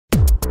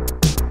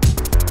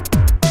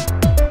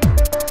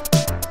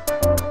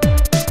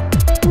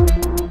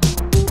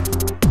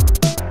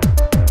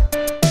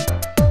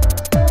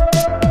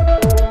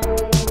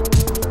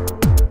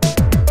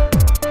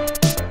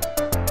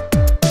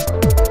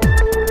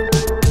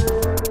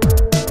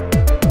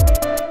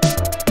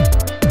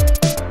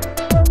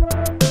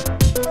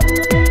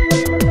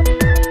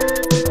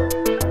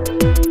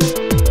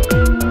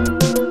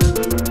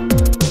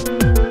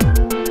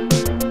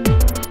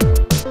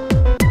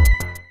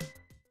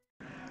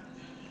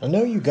I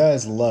know you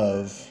guys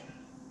love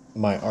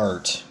my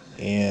art,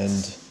 and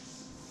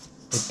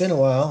it's been a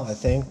while, I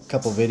think, a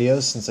couple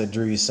videos since I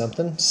drew you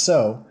something.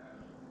 So,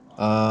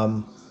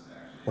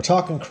 we're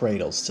talking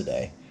cradles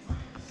today.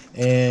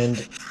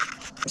 And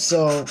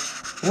so,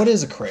 what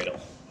is a cradle?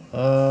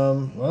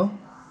 Well,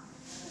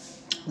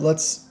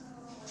 let's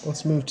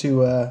move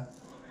to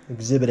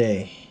Exhibit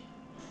A.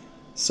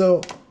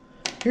 So,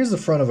 here's the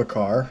front of a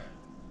car,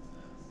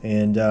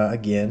 and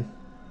again,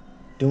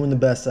 doing the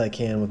best I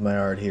can with my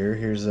art here.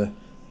 Here's the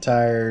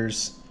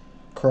tires,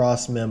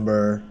 cross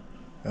member.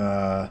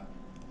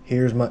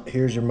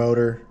 Here's your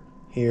motor.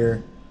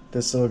 Here,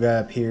 this little guy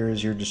up here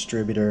is your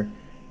distributor,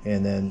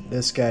 and then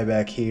this guy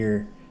back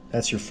here,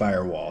 that's your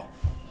firewall.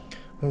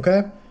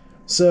 Okay.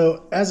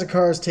 So as a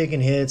car is taking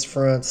hits,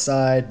 front,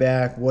 side,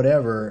 back,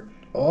 whatever,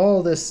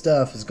 all this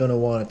stuff is going to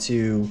want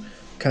to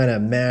kind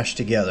of mash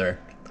together.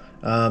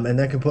 And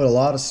that can put a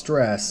lot of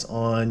stress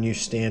on your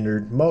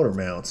standard motor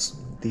mounts.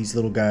 These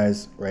little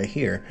guys right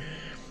here.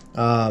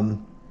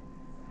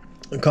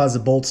 Cause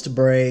the bolts to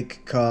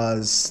break,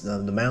 cause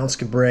the mounts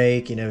could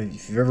break. You know,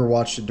 if you've ever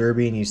watched a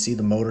derby and you see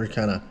the motor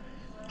kind of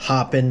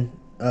hopping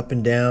up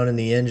and down in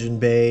the engine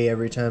bay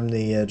every time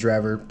the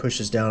driver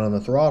pushes down on the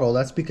throttle,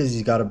 that's because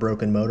he's got a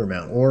broken motor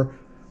mount or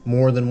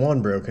more than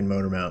one broken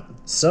motor mount.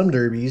 Some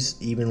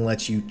derbies even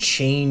let you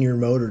chain your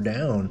motor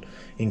down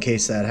in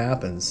case that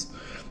happens.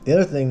 The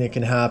other thing that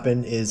can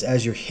happen is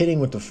as you're hitting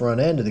with the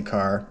front end of the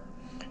car,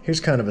 here's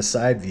kind of a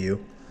side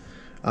view.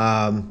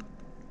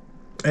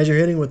 As you're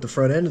hitting with the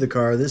front end of the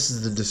car, this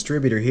is the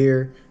distributor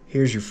here.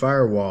 Here's your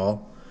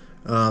firewall.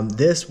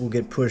 This will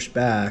get pushed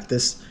back.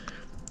 This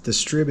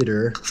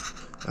distributor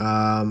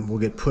will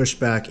get pushed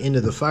back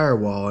into the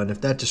firewall, and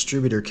if that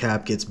distributor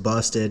cap gets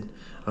busted,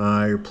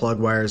 your plug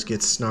wires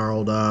get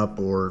snarled up,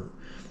 or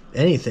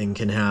anything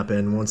can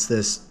happen once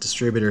this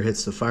distributor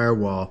hits the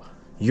firewall,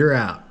 you're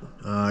out.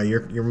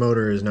 Your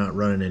motor is not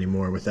running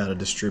anymore without a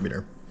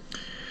distributor.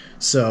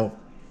 So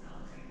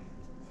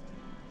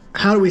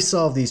how do we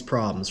solve these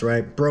problems,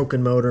 right?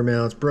 Broken motor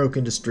mounts,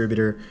 broken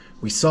distributor.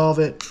 We solve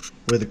it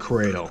with a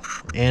cradle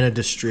and a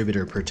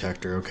distributor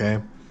protector,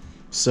 okay?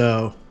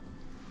 So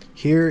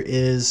here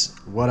is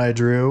what I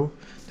drew.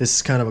 This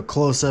is kind of a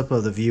close-up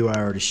of the view I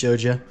already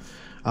showed you.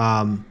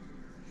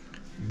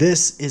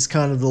 This is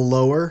kind of the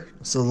lower.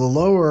 So the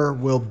lower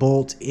will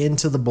bolt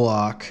into the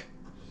block.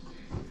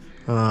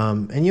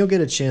 And you'll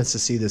get a chance to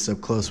see this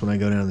up close when I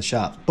go down to the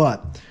shop.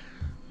 But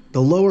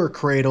the lower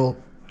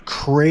cradle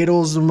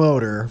cradles the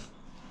motor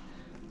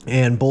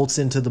and bolts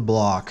into the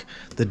block.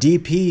 The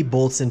DP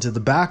bolts into the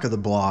back of the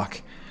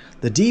block.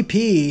 The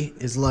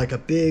DP is like a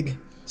big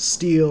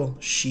steel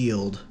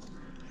shield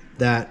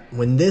that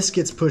when this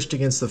gets pushed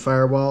against the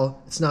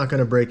firewall, it's not going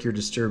to break your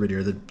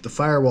distributor. The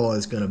firewall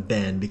is going to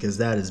bend because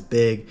that is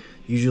big,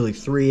 usually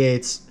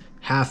 3/8,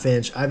 ½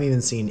 inch. I've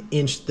even seen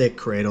inch thick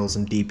cradles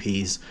and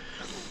DPs.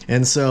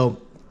 And so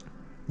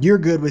you're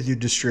good with your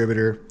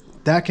distributor.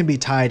 That can be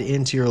tied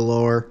into your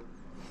lower,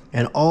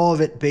 and all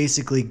of it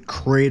basically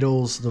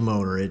cradles the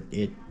motor.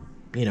 It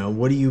you know,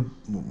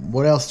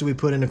 what else do we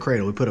put in a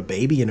cradle? We put a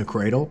baby in a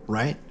cradle,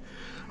 right?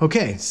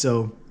 Okay,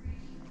 so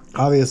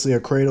obviously a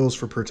cradle is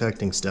for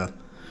protecting stuff.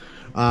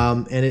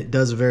 And it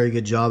does a very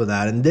good job of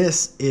that. And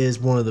this is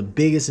one of the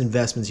biggest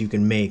investments you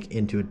can make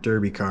into a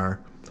derby car,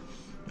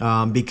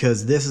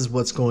 because this is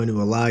what's going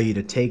to allow you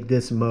to take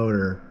this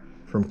motor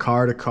from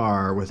car to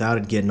car without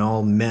it getting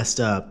all messed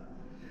up.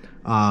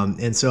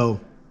 And so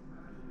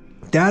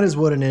that is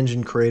what an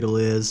engine cradle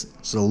is.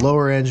 It's a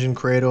lower engine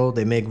cradle.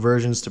 They make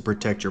versions to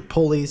protect your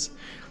pulleys.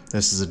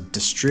 This is a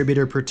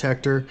distributor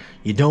protector.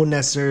 You don't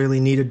necessarily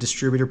need a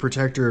distributor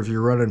protector if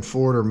you're running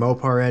Ford or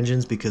Mopar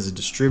engines because the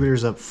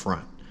distributor's up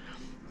front.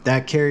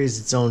 That carries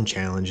its own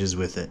challenges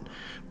with it.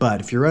 But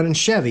if you're running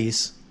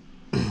Chevys,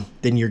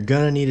 then you're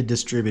going to need a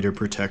distributor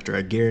protector.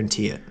 I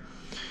guarantee it.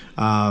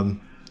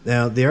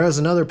 Now, there is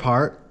another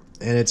part,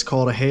 and it's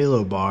called a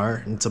halo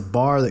bar. And it's a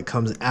bar that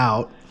comes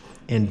out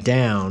and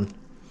down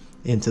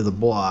into the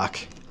block.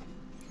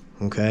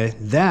 Okay,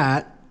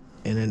 that,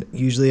 and it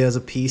usually has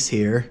a piece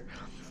here,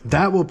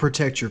 that will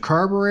protect your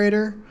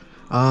carburetor,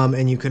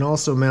 and you can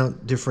also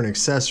mount different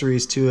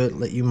accessories to it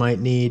that you might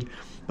need.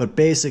 But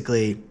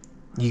basically,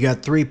 you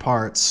got 3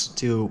 parts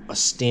to a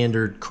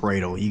standard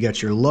cradle. You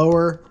got your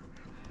lower,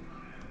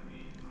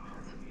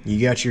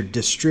 you got your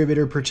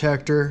distributor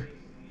protector,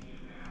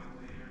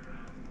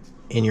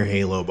 and your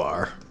halo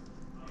bar.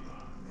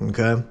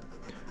 Okay,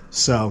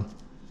 so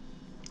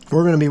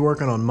we're going to be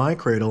working on my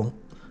cradle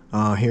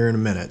here in a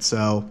minute.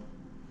 So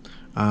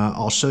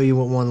I'll show you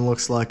what one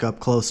looks like up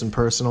close and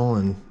personal,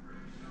 and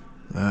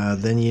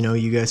then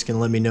you guys can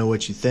let me know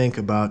what you think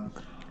about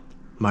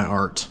my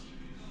art.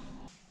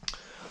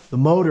 The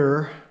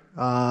motor,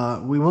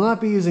 we will not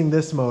be using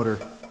this motor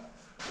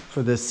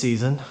for this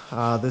season.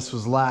 This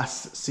was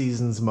last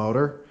season's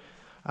motor.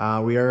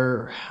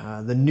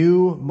 The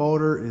new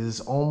motor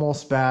is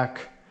almost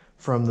back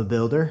from the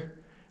builder.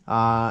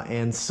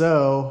 And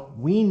so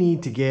we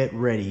need to get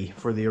ready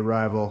for the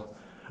arrival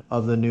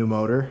of the new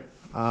motor.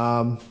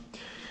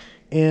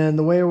 And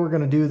the way we're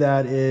going to do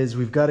that is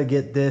we've got to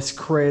get this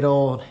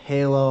cradle,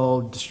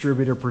 halo,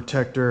 distributor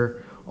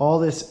protector, all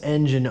this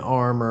engine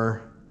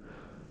armor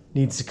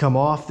needs to come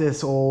off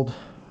this old,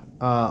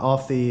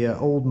 off the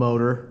old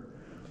motor,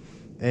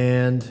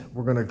 and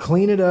we're going to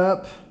clean it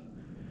up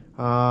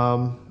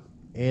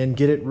and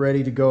get it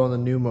ready to go on the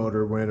new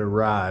motor when it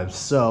arrives.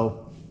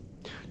 So,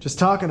 just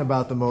talking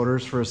about the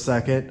motors for a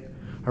second,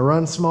 I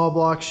run small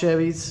block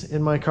Chevys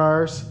in my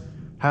cars.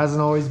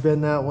 Hasn't always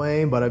been that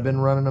way, but I've been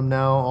running them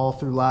now all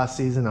through last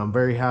season. I'm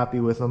very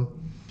happy with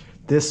them.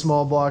 This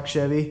small block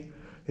Chevy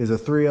is a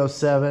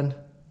 307.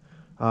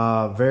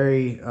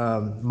 Very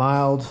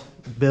mild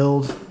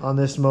build on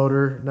this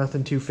motor.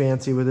 Nothing too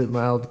fancy with it,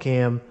 mild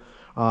cam.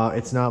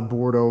 It's not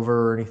bored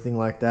over or anything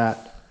like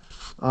that.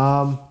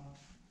 But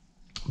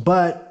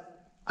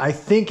I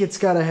think it's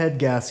got a head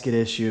gasket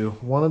issue.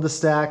 One of the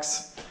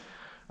stacks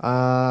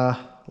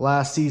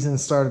last season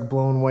started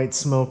blowing white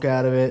smoke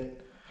out of it.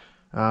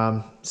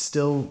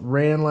 Still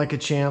ran like a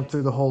champ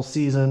through the whole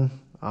season,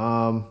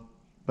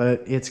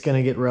 but it's going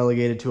to get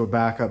relegated to a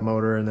backup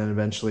motor, and then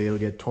eventually it'll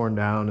get torn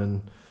down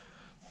and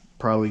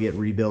probably get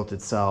rebuilt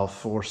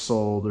itself or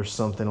sold or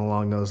something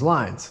along those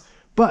lines.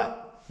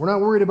 But we're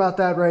not worried about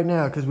that right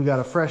now because we got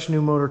a fresh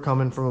new motor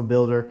coming from a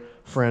builder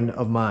friend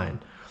of mine.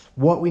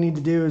 What we need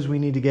to do is we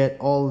need to get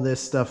all of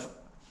this stuff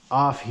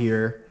off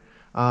here,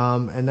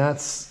 and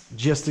that's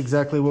just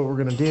exactly what we're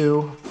going to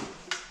do.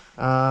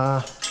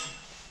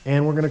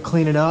 And we're going to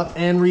clean it up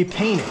and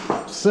repaint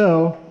it.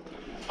 So,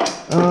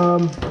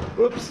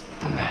 oops.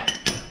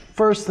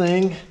 First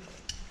thing,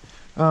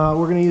 we're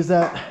going to use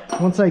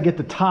that, once I get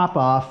the top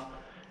off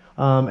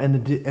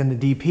and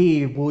the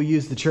DP, we'll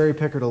use the cherry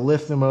picker to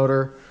lift the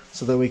motor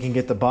so that we can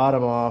get the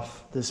bottom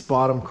off, this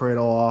bottom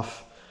cradle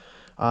off.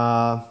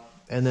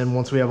 And then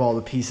once we have all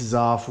the pieces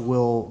off,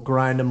 we'll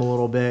grind them a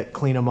little bit,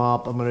 clean them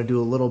up. I'm going to do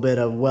a little bit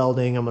of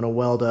welding. I'm going to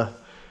weld a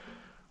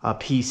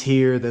piece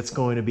here that's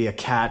going to be a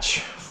catch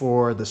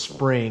for the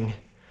spring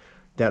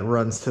that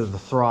runs to the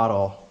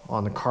throttle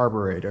on the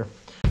carburetor.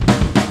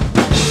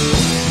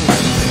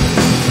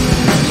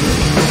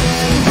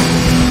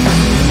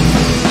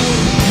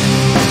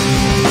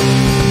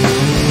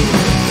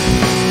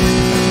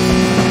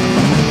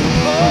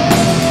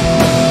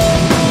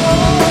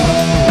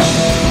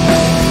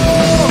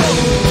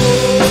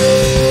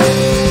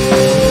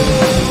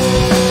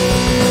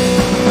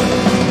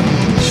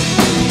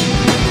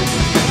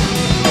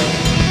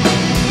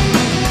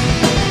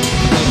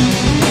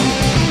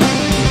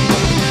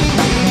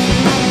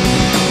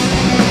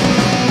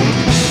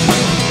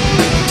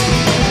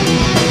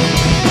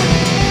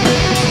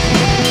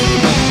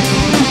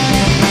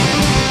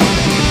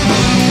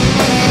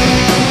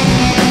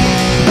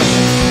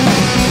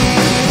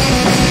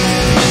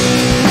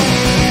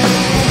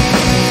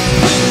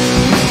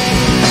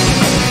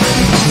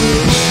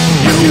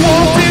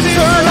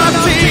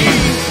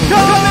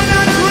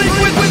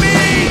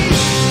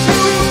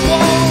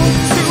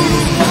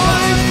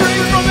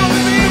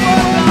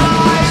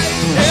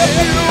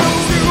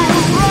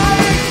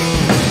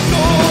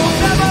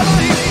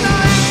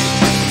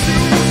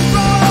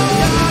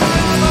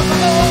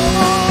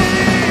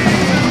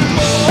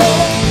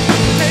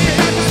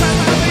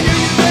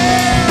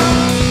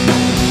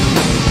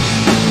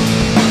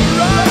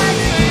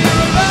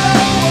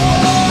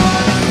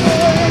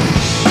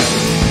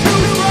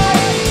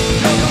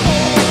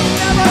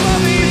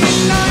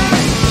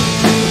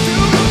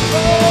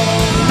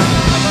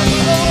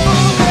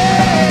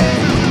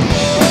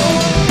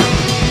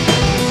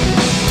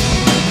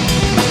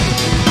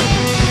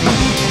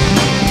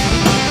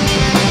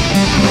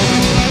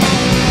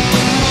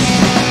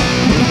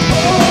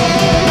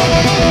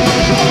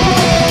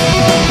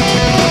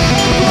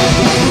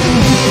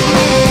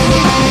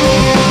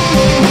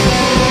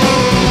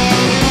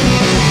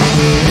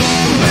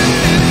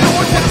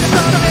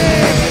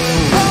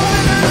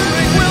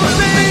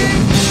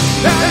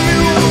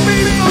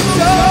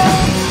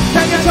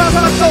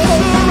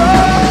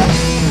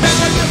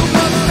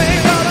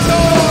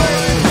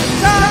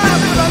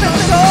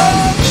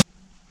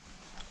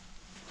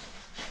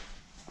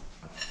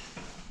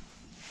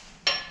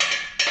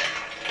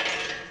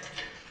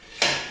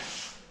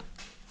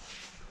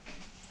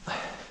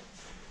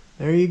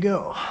 There you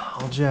go,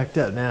 all jacked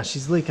up. Now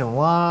she's leaking a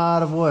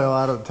lot of oil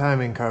out of the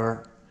timing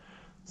cover.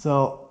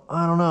 So,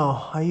 I don't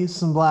know, I used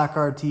some black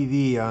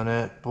RTV on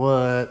it,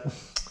 but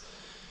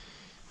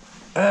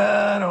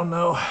I don't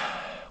know.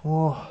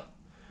 Well,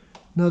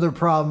 another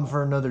problem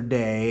for another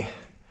day.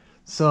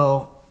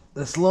 So,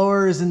 this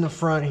lower is in the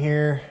front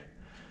here,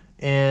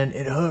 and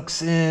it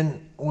hooks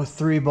in with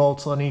 3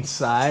 bolts on each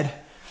side.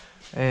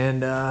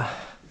 And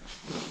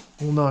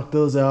we'll knock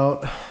those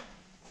out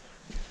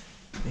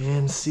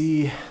and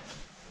see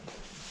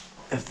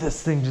if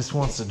this thing just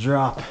wants to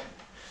drop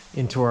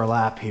into our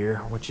lap here,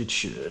 which it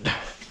should.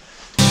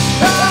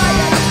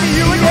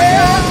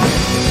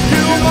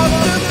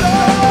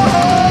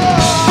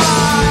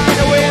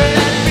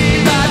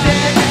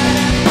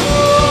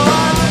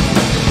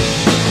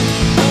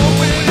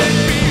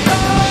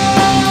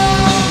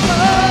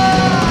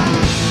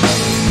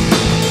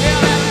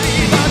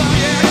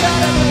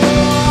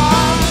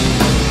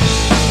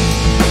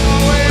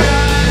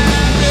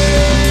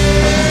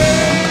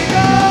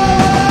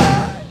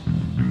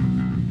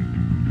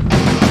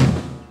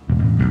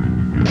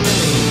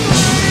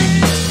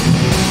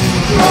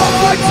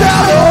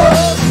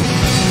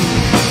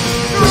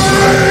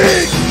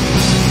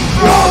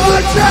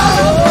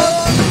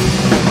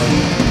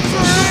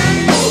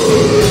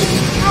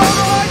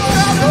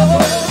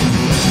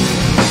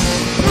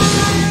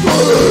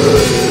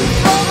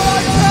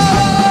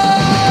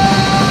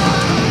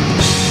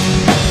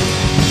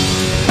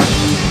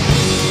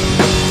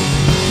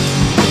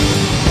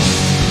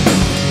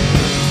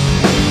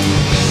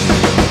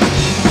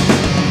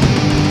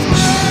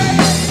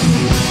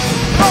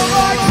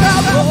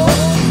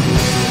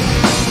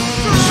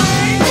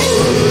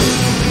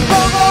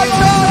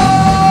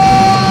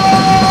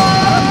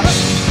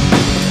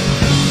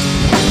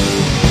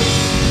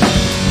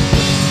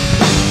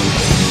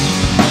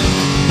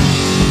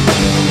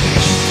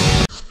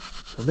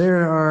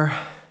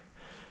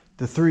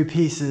 the 3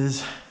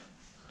 pieces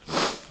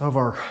of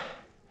our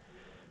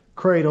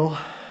cradle,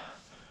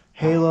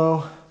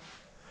 halo,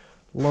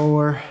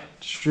 lower,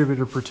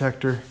 distributor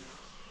protector.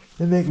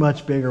 They make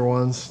much bigger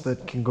ones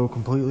that can go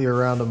completely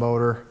around the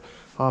motor,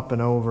 up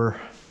and over,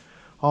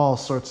 all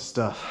sorts of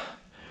stuff.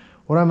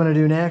 What I'm gonna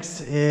do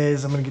next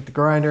is I'm gonna get the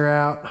grinder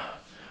out.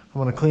 I'm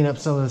gonna clean up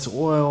some of this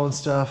oil and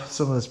stuff,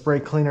 some of this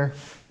brake cleaner,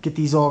 get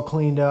these all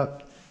cleaned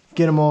up,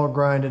 get them all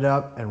grinded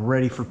up and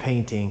ready for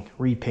painting,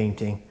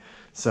 repainting.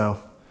 So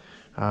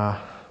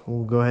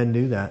we'll go ahead and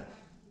do that.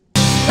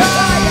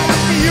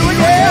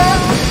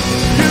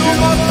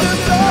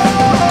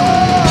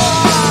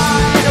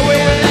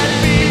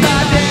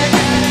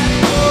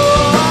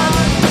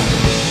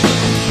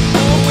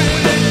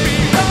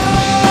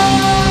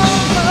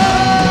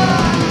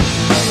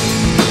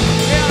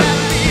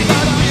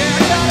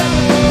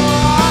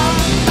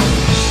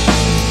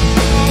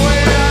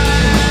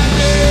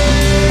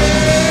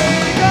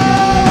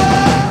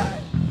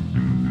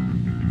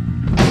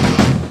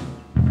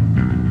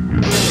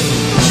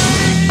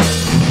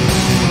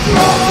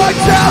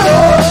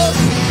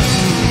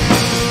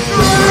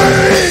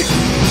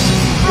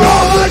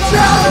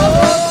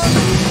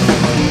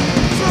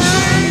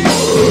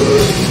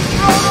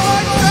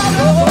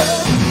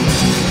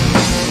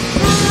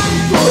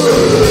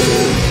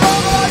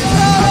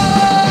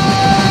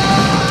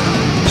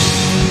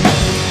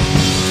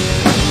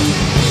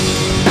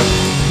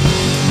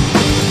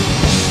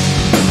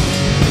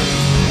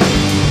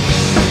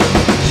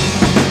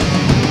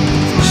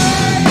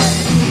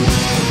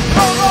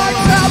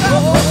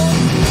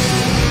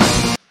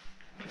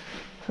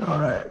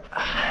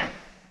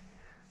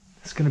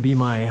 It's going to be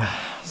my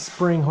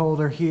spring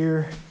holder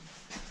here.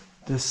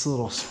 This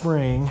little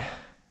spring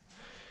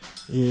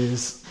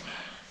is,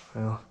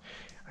 well,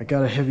 I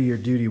got a heavier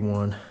duty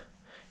one.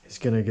 It's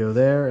going to go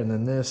there, and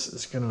then this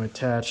is going to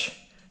attach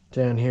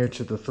down here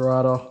to the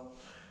throttle,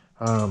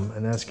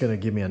 and that's going to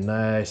give me a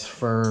nice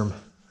firm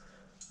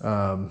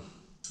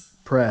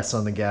press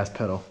on the gas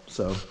pedal.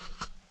 So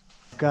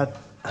I've got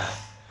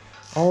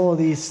all of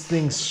these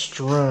things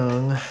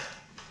strung,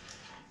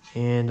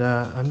 and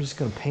I'm just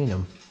going to paint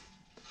them.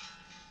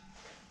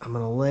 I'm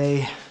gonna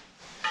lay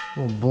a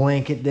little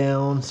blanket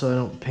down so I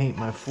don't paint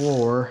my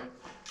floor,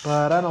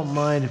 but I don't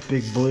mind if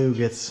Big Blue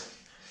gets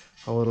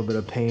a little bit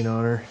of paint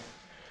on her.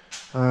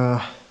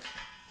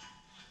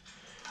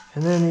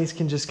 And then these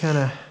can just kind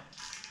of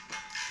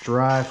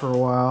dry for a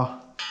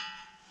while.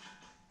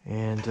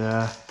 And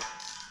I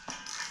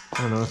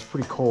don't know, it's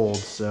pretty cold,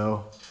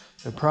 so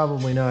they're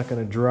probably not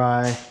gonna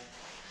dry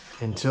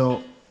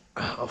until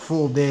a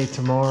full day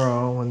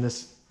tomorrow when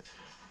this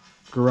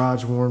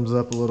garage warms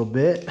up a little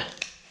bit.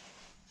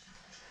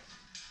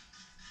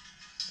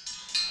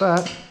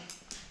 But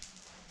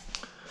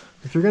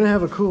if you're gonna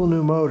have a cool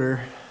new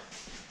motor,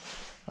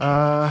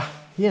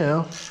 you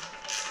know,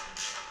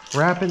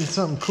 wrap it in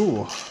something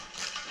cool,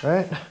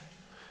 right?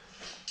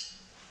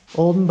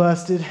 Old and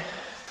busted,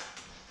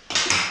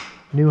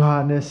 new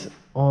hotness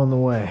on the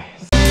way.